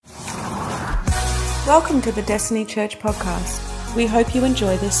Welcome to the Destiny Church podcast. We hope you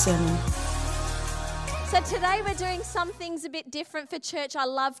enjoy this sermon. So today we're doing some things a bit different for church. I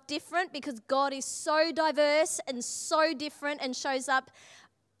love different because God is so diverse and so different and shows up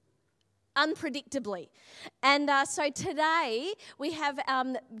unpredictably. And so today we have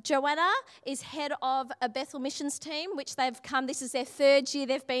Joanna is head of a Bethel missions team, which they've come, this is their third year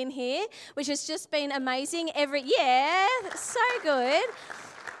they've been here, which has just been amazing. So good.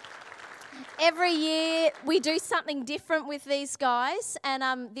 Every year we do something different with these guys,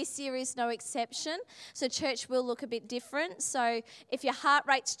 and this year is no exception. So church will look a bit different. So if your heart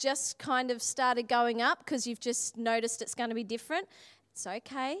rate's just kind of started going up because you've just noticed it's going to be different, it's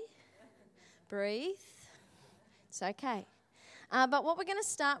okay. Breathe. It's okay. But what we're going to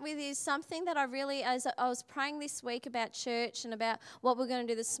start with is something that as I was praying this week about church and about what we're going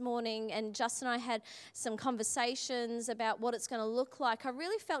to do this morning, and Justin and I had some conversations about what it's going to look like. I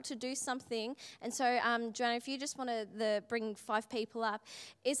really felt to do something, and so, Joanna, if you just want to bring 5 people up,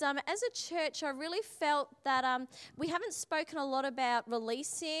 is as a church, I really felt that we haven't spoken a lot about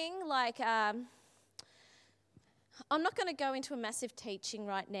releasing, I'm not going to go into a massive teaching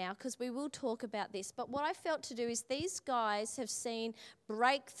right now because we will talk about this, but what I felt to do is these guys have seen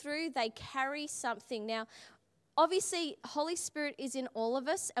breakthrough. They carry something. Now, obviously, Holy Spirit is in all of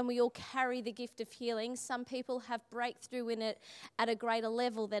us and we all carry the gift of healing. Some people have breakthrough in it at a greater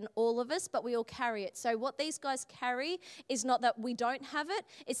level than all of us, but we all carry it. So what these guys carry is not that we don't have it,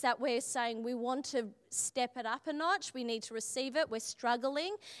 it's that we're saying we want to step it up a notch. We need to receive it. We're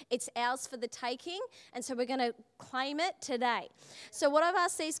struggling. It's ours for the taking, and so we're going to claim it today. So what I've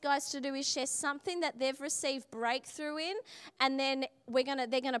asked these guys to do is share something that they've received breakthrough in, and then they're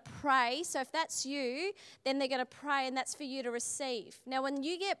going to pray. So if that's you, then they're going to pray, and that's for you to receive. Now, when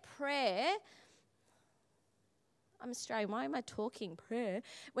you get prayer, I'm Australian. Why am I talking prayer?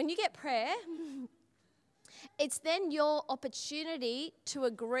 When you get prayer, it's then your opportunity to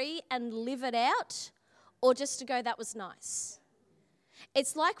agree and live it out, or just to go, that was nice.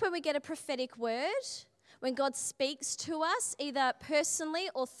 It's like when we get a prophetic word, when God speaks to us, either personally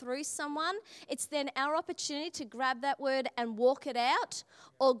or through someone, it's then our opportunity to grab that word and walk it out,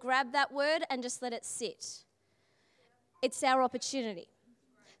 or grab that word and just let it sit. It's our opportunity.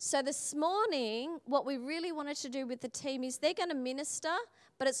 So this morning, what we really wanted to do with the team is they're going to minister,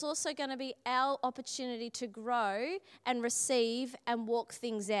 but it's also going to be our opportunity to grow and receive and walk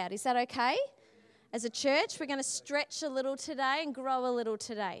things out. Is that okay? As a church, we're going to stretch a little today and grow a little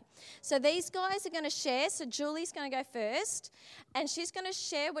today. So these guys are going to share. So Julie's going to go first, and she's going to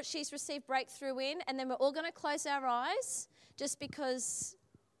share what she's received breakthrough in, and then we're all going to close our eyes just because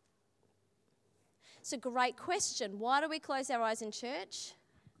it's a great question. Why do we close our eyes in church?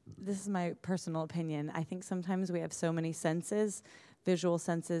 This is my personal opinion. I think sometimes we have so many senses, visual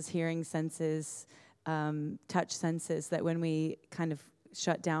senses, hearing senses, touch senses, that when we kind of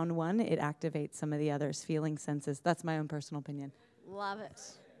shut down one, it activates some of the others, feeling senses. That's my own personal opinion. Love it.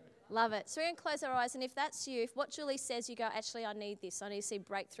 Love it. So we're going to close our eyes, and if that's you, if what Julie says, you go, actually, I need this. I need to see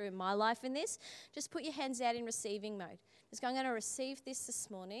breakthrough in my life in this. Just put your hands out in receiving mode. Just go, I'm going to receive this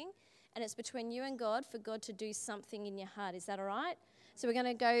morning, and it's between you and God for God to do something in your heart. Is that all right? So we're going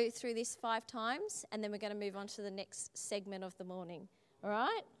to go through this 5 times, and then we're going to move on to the next segment of the morning. All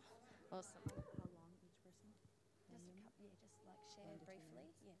right? Awesome.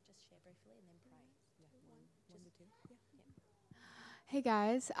 Hey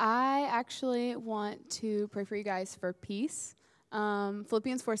guys, I actually want to pray for you guys for peace.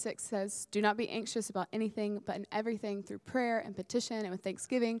 Philippians 4:6 says, "Do not be anxious about anything, but in everything through prayer and petition and with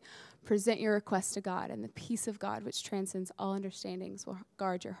thanksgiving, present your requests to God, and the peace of God, which transcends all understandings, will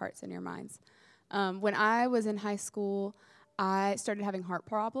guard your hearts and your minds." When I was in high school, I started having heart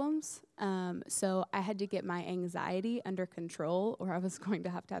problems, so I had to get my anxiety under control, or I was going to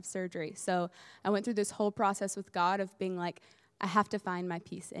have surgery. So I went through this whole process with God of being like, I have to find my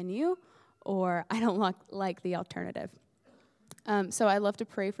peace in you, or I don't like the alternative. So I love to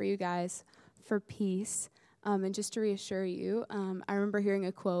pray for you guys for peace, and just to reassure you, I remember hearing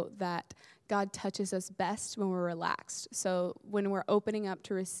a quote that God touches us best when we're relaxed. So when we're opening up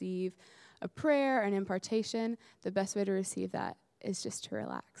to receive a prayer, an impartation, the best way to receive that is just to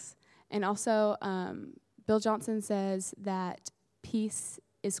relax. And also, Bill Johnson says that peace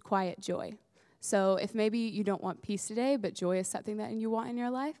is quiet joy. So if maybe you don't want peace today, but joy is something that you want in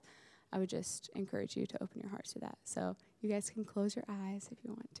your life, I would just encourage you to open your hearts to that. So you guys can close your eyes if you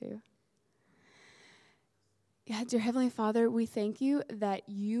want to. Yeah, dear Heavenly Father, we thank you that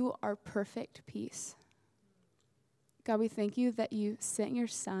you are perfect peace. God, we thank you that you sent your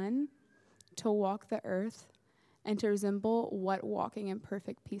Son to walk the earth and to resemble what walking in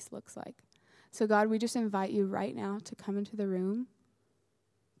perfect peace looks like. So God, we just invite you right now to come into the room.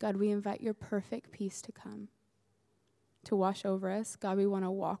 God, we invite your perfect peace to come, to wash over us. God, we want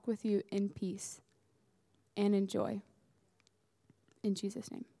to walk with you in peace and in joy. In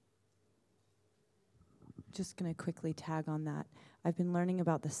Jesus' name. Just going to quickly tag on that. I've been learning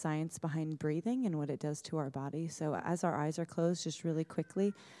about the science behind breathing and what it does to our body. So as our eyes are closed, just really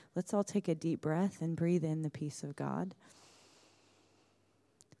quickly, let's all take a deep breath and breathe in the peace of God.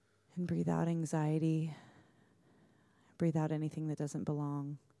 And breathe out anxiety. Breathe out anything that doesn't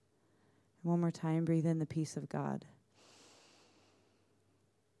belong. And one more time, breathe in the peace of God.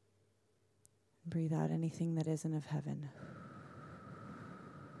 Breathe out anything that isn't of heaven.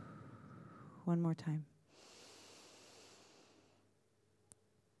 One more time.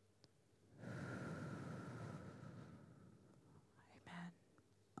 Amen.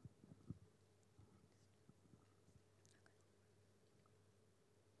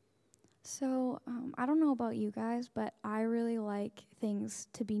 So, I don't know about you guys, but I really like things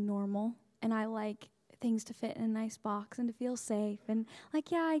to be normal, and I like things to fit in a nice box and to feel safe, and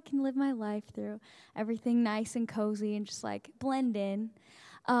like, yeah, I can live my life through everything nice and cozy and just like blend in.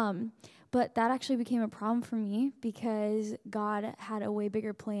 But that actually became a problem for me because God had a way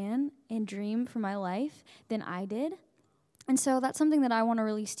bigger plan and dream for my life than I did. And so that's something that I want to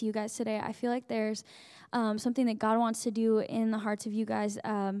release to you guys today. I feel like there's something that God wants to do in the hearts of you guys.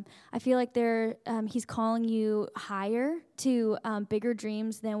 I feel like He's calling you higher to bigger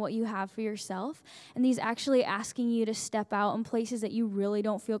dreams than what you have for yourself. And He's actually asking you to step out in places that you really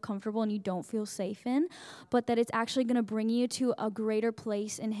don't feel comfortable and you don't feel safe in, but that it's actually going to bring you to a greater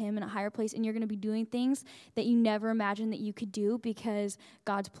place in Him and a higher place, and you're going to be doing things that you never imagined that you could do because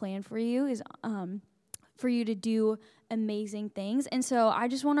God's plan for you is for you to do amazing things. And so I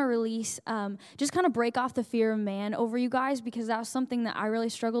just want to release, just kind of break off the fear of man over you guys, because that was something that I really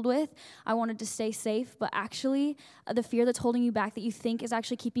struggled with. I wanted to stay safe, but actually the fear that's holding you back that you think is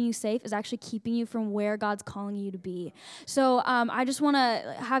actually keeping you safe is actually keeping you from where God's calling you to be. So I just want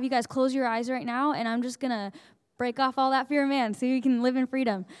to have you guys close your eyes right now, and I'm just going to break off all that fear of man so you can live in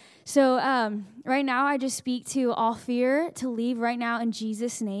freedom. So right now, I just speak to all fear to leave right now in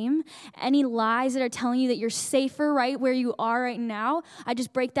Jesus' name. Any lies that are telling you that you're safer right where you are right now, I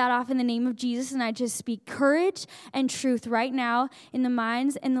just break that off in the name of Jesus, and I just speak courage and truth right now in the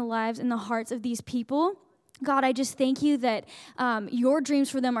minds and the lives and the hearts of these people. God, I just thank you that your dreams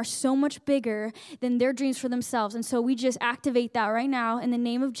for them are so much bigger than their dreams for themselves. And so we just activate that right now in the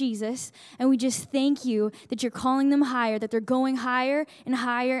name of Jesus. And we just thank you that you're calling them higher, that they're going higher and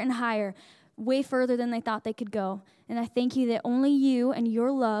higher and higher, way further than they thought they could go. And I thank you that only you and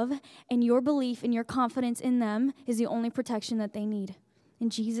your love and your belief and your confidence in them is the only protection that they need. In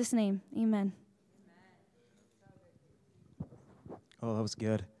Jesus' name, amen. Oh, that was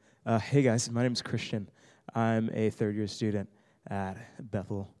good. Hey, guys, my name's Christian. I'm a third-year student at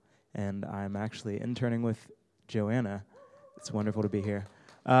Bethel, and I'm actually interning with Joanna. It's wonderful to be here.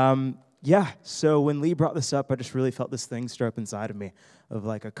 So when Lee brought this up, I just really felt this thing stir up inside of me of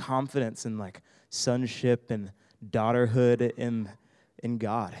like a confidence in like sonship and daughterhood in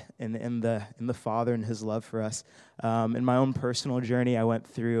God and in the Father and His love for us. In my own personal journey, I went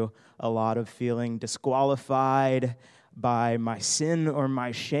through a lot of feeling disqualified by my sin or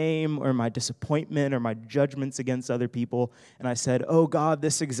my shame or my disappointment or my judgments against other people. And I said, oh God,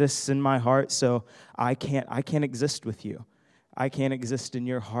 this exists in my heart, so I can't exist with you. I can't exist in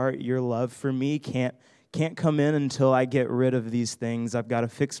your heart. Your love for me can't come in until I get rid of these things. I've got to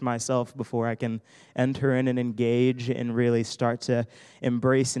fix myself before I can enter in and engage and really start to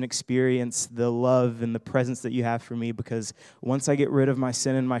embrace and experience the love and the presence that you have for me, because once I get rid of my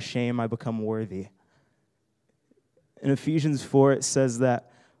sin and my shame, I become worthy. In Ephesians 4, it says that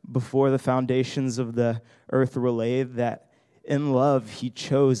before the foundations of the earth were laid, that in love, He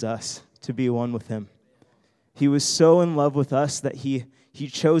chose us to be one with Him. He was so in love with us that He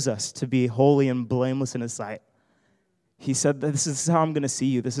chose us to be holy and blameless in His sight. He said, this is how I'm going to see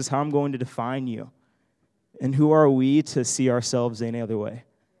you. This is how I'm going to define you. And who are we to see ourselves any other way?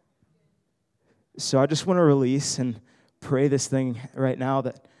 So I just want to release and pray this thing right now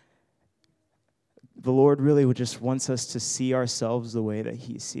that the Lord really just wants us to see ourselves the way that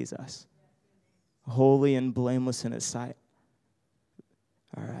He sees us, holy and blameless in His sight.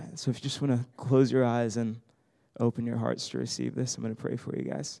 All right, so if you just want to close your eyes and open your hearts to receive this, I'm going to pray for you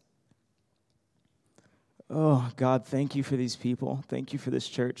guys. Oh, God, thank you for these people. Thank you for this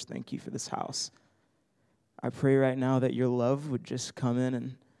church. Thank you for this house. I pray right now that your love would just come in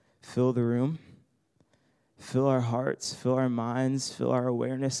and fill the room, fill our hearts, fill our minds, fill our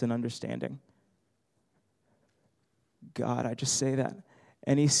awareness and understanding. God, I just say that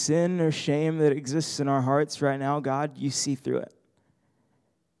Any sin or shame that exists in our hearts right now, God, you see through it.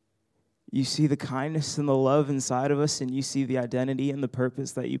 You see the kindness and the love inside of us, and you see the identity and the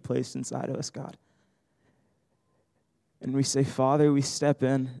purpose that you placed inside of us, God. And we say, Father, we step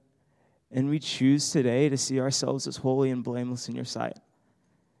in, and we choose today to see ourselves as holy and blameless in your sight,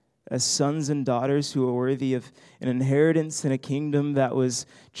 as sons and daughters who are worthy of an inheritance in a kingdom that was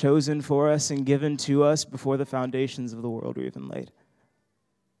chosen for us and given to us before the foundations of the world were even laid.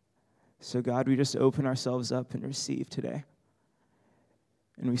 So, God, we just open ourselves up and receive today.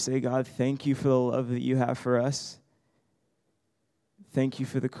 And we say, God, thank you for the love that you have for us. Thank you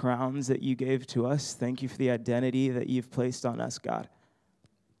for the crowns that you gave to us. Thank you for the identity that you've placed on us, God.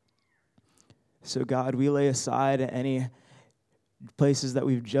 So, God, we lay aside any places that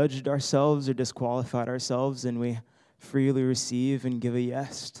we've judged ourselves or disqualified ourselves, and we freely receive and give a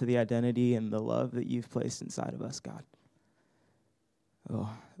yes to the identity and the love that you've placed inside of us, God. Oh,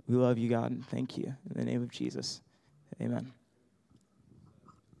 we love you, God, and thank you. In the name of Jesus, amen.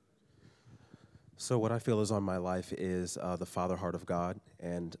 So what I feel is on my life is the Father heart of God,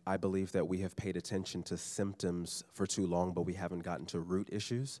 and I believe that we have paid attention to symptoms for too long, but we haven't gotten to root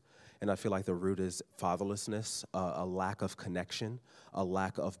issues. And I feel like the root is fatherlessness, a lack of connection, a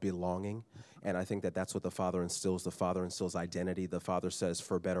lack of belonging. And I think that that's what the Father instills. The Father instills identity. The Father says,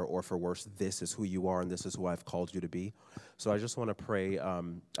 for better or for worse, this is who you are and this is who I've called you to be. So I just want to pray. I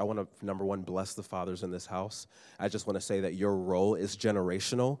want to, number one, bless the fathers in this house. I just want to say that your role is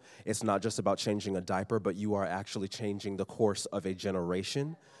generational. It's not just about changing a diaper, but you are actually changing the course of a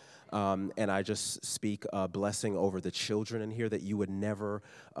generation. And I just speak a blessing over the children in here, that you would never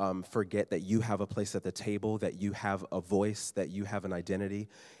forget that you have a place at the table, that you have a voice, that you have an identity,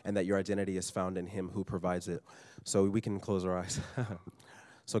 and that your identity is found in him who provides it. So we can close our eyes.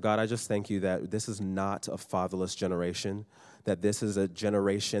 So God, I just thank you that this is not a fatherless generation, that this is a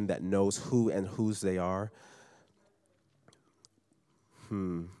generation that knows who and whose they are.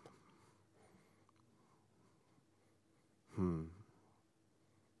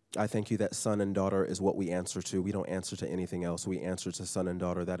 I thank you that son and daughter is what we answer to. We don't answer to anything else. We answer to son and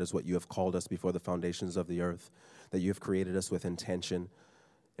daughter. That is what you have called us before the foundations of the earth, that you have created us with intention.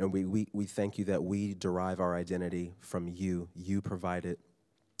 And we thank you that we derive our identity from you. You provide it.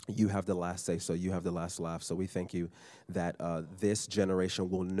 You have the last say, so you have the last laugh. So we thank you that this generation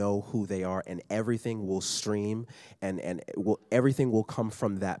will know who they are, and everything will stream, and everything will come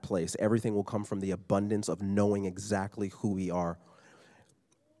from that place. Everything will come from the abundance of knowing exactly who we are.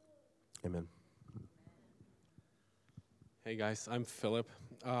 Amen. Hey guys, I'm Philip,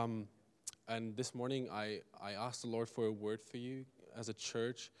 and this morning I asked the Lord for a word for you as a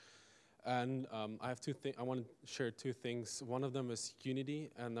church, and I have two things. I want to share two things. One of them is unity,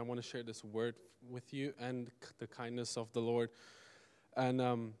 and I want to share this word with you, and the kindness of the Lord. And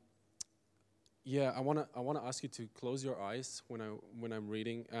I want to ask you to close your eyes when I'm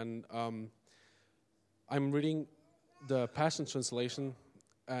reading, and I'm reading the Passion Translation,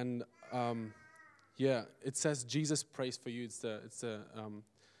 and it says Jesus prays for you. It's the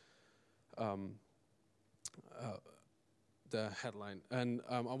headline, and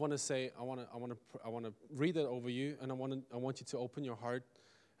I want to read it over you, and I want you to open your heart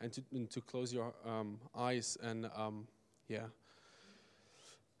and to close your eyes, and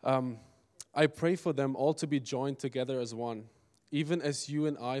I pray for them all to be joined together as one, even as you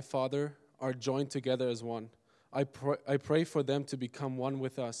and I, Father, are joined together as one. I pray for them to become one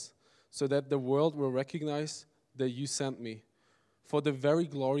with us, so that the world will recognize that you sent me. For the very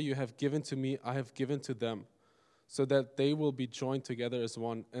glory you have given to me, I have given to them, so that they will be joined together as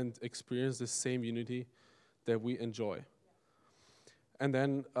one and experience the same unity that we enjoy. And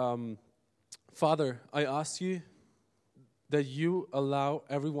then, Father, I ask you that you allow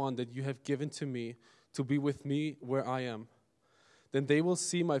everyone that you have given to me to be with me where I am. Then they will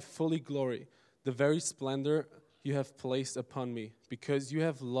see my fully glory, the very splendor you have placed upon me, because you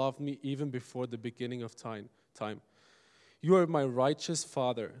have loved me even before the beginning of time. You are my righteous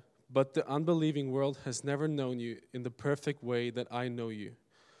Father, but the unbelieving world has never known you in the perfect way that I know you.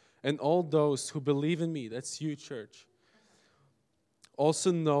 And all those who believe in me, that's you, church,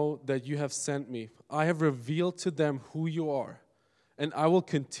 also know that you have sent me. I have revealed to them who you are, and I will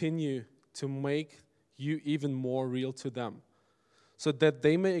continue to make you even more real to them, so that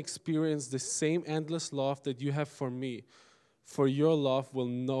they may experience the same endless love that you have for me. For your love will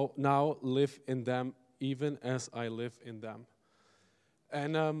now live in them, even as I live in them.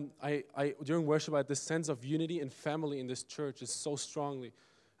 And I during worship, I had this sense of unity and family in this church is so strongly.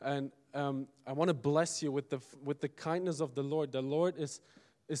 And I want to bless you with the kindness of the Lord. The Lord is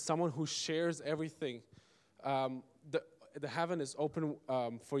someone who shares everything. the heaven is open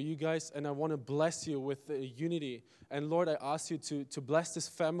for you guys, and I want to bless you with unity. And Lord, I ask you to bless this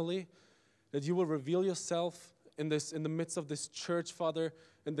family, that you will reveal yourself in the midst of this church, Father,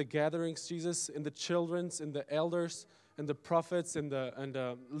 in the gatherings, Jesus, in the children's, in the elders, in the prophets, in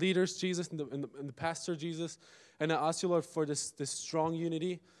the leaders, Jesus, in the pastor, Jesus. And I ask you, Lord, for this strong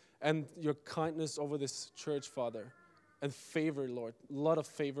unity and your kindness over this church, Father, and favor, Lord, a lot of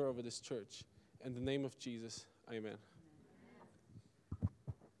favor over this church. In the name of Jesus, amen.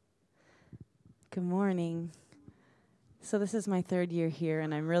 Good morning. So this is my 3rd year here,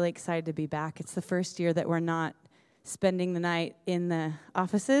 and I'm really excited to be back. It's the first year that we're not spending the night in the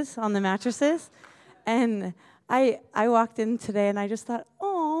offices on the mattresses. And I walked in today, and I just thought,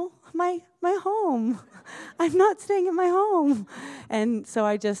 oh, my home. I'm not staying at my home. And so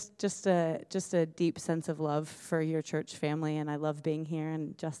I just a deep sense of love for your church family, and I love being here.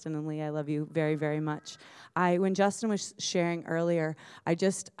 And Justin and Lee, I love you very, very much. When Justin was sharing earlier, I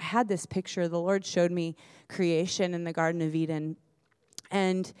had this picture. The Lord showed me creation in the Garden of Eden,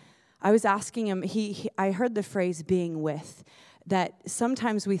 and I was asking him. I heard the phrase "being with." That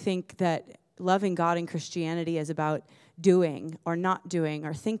sometimes we think that loving God in Christianity is about doing or not doing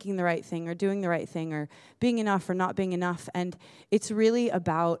or thinking the right thing or doing the right thing or being enough or not being enough. And it's really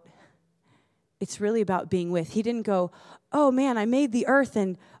about being with. He didn't go, oh man, I made the earth,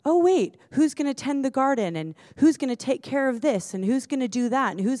 and oh wait, who's going to tend the garden, and who's going to take care of this, and who's going to do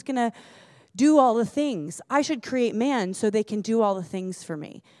that, and who's going to do all the things. I should create man so they can do all the things for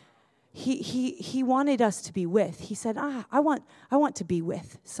me. He wanted us to be with. He said, I want to be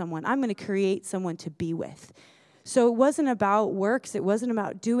with someone. I'm going to create someone to be with. So it wasn't about works. It wasn't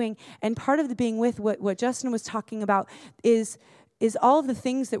about doing. And part of the being with, what Justin was talking about, is all of the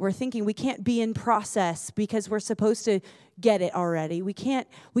things that we're thinking. We can't be in process because we're supposed to get it already. We can't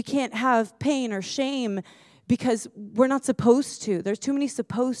have pain or shame because we're not supposed to. There's too many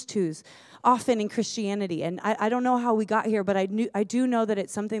supposed tos often in Christianity. And I don't know how we got here, but I do know that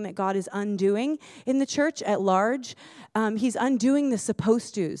it's something that God is undoing in the church at large. He's undoing the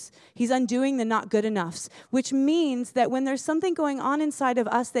supposed tos. He's undoing the not good enoughs, which means that when there's something going on inside of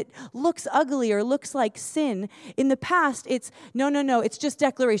us that looks ugly or looks like sin, in the past, it's no, it's just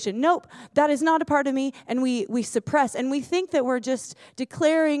declaration. Nope, that is not a part of me, and we suppress. And we think that we're just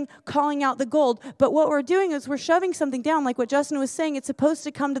declaring, calling out the gold, but what we're doing is we're shoving something down, like what Justin was saying. It's supposed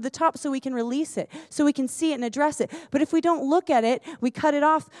to come to the top so we can release it, so we can see it and address it. But if we don't look at it, we cut it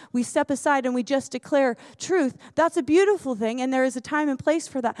off, we step aside, and we just declare truth. That's a beautiful thing, and there is a time and place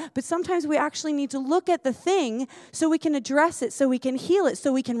for that. But sometimes we actually need to look at the thing so we can address it, so we can heal it,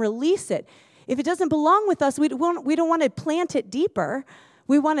 so we can release it. If it doesn't belong with us, we don't want to plant it deeper.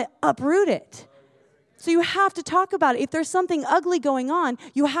 We want to uproot it. So you have to talk about it. If there's something ugly going on,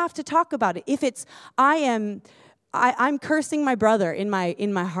 you have to talk about it. If it's I'm cursing my brother in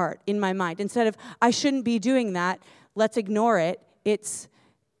my heart, in my mind, instead of I shouldn't be doing that, let's ignore it. It's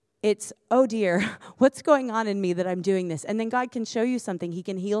oh dear, what's going on in me that I'm doing this? And then God can show you something. He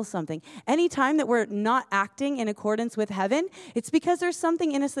can heal something. Anytime that we're not acting in accordance with heaven, it's because there's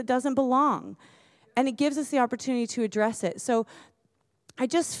something in us that doesn't belong. And it gives us the opportunity to address it. So I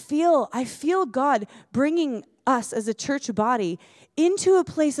feel God bringing us as a church body into a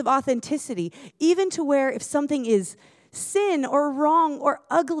place of authenticity, even to where if something is sin or wrong or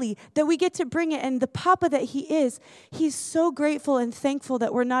ugly, that we get to bring it. And the Papa that he is, he's so grateful and thankful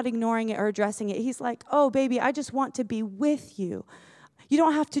that we're not ignoring it or addressing it. He's like, oh, baby, I just want to be with you. You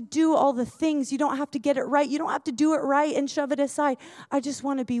don't have to do all the things. You don't have to get it right. You don't have to do it right and shove it aside. I just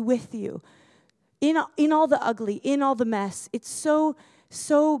want to be with you. In all the ugly, in all the mess. It's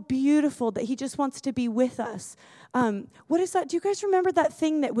so beautiful that he just wants to be with us. What is that? Do you guys remember that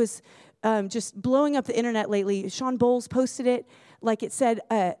thing that was just blowing up the internet lately? Sean Bowles posted it. Like it said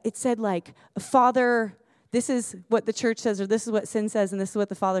like, Father, this is what the church says, or this is what sin says, and this is what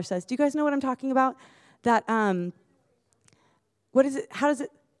the Father says. Do you guys know what I'm talking about? That, what is it? How does it?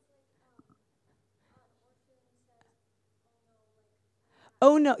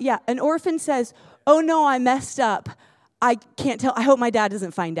 Oh no, yeah. An orphan says, oh no, I messed up. I can't tell. I hope my dad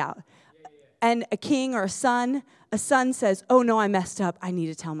doesn't find out. And a king or a son says, oh no, I messed up. I need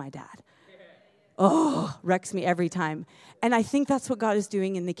to tell my dad. Oh, wrecks me every time. And I think that's what God is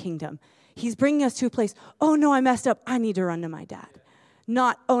doing in the kingdom. He's bringing us to a place, oh no, I messed up. I need to run to my dad.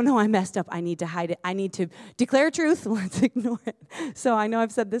 Not, oh no, I messed up. I need to hide it. I need to declare truth. Let's ignore it. So I know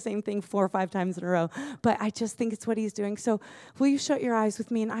I've said the same thing 4 or 5 times in a row, but I just think it's what he's doing. So will you shut your eyes with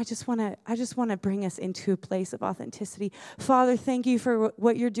me? And I just want to bring us into a place of authenticity. Father, thank you for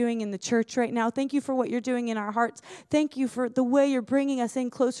what you're doing in the church right now. Thank you for what you're doing in our hearts. Thank you for the way you're bringing us in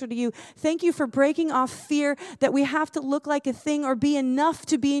closer to you. Thank you for breaking off fear that we have to look like a thing or be enough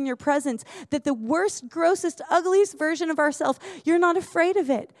to be in your presence. That the worst, grossest, ugliest version of ourselves, you're not afraid of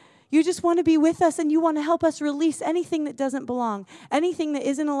it. You just want to be with us and you want to help us release anything that doesn't belong, anything that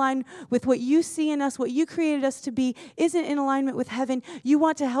isn't aligned with what you see in us, what you created us to be, isn't in alignment with heaven. You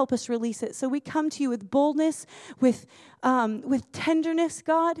want to help us release it. So we come to you with boldness, with tenderness,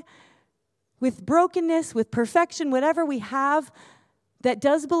 God, with brokenness, with perfection, whatever we have that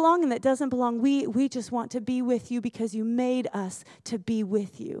does belong and that doesn't belong. We just want to be with you because you made us to be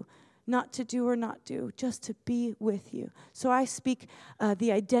with you. Not to do or not do, just to be with you. So I speak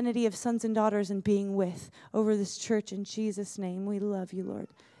the identity of sons and daughters and being with over this church in Jesus' name. We love you, Lord.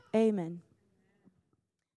 Amen.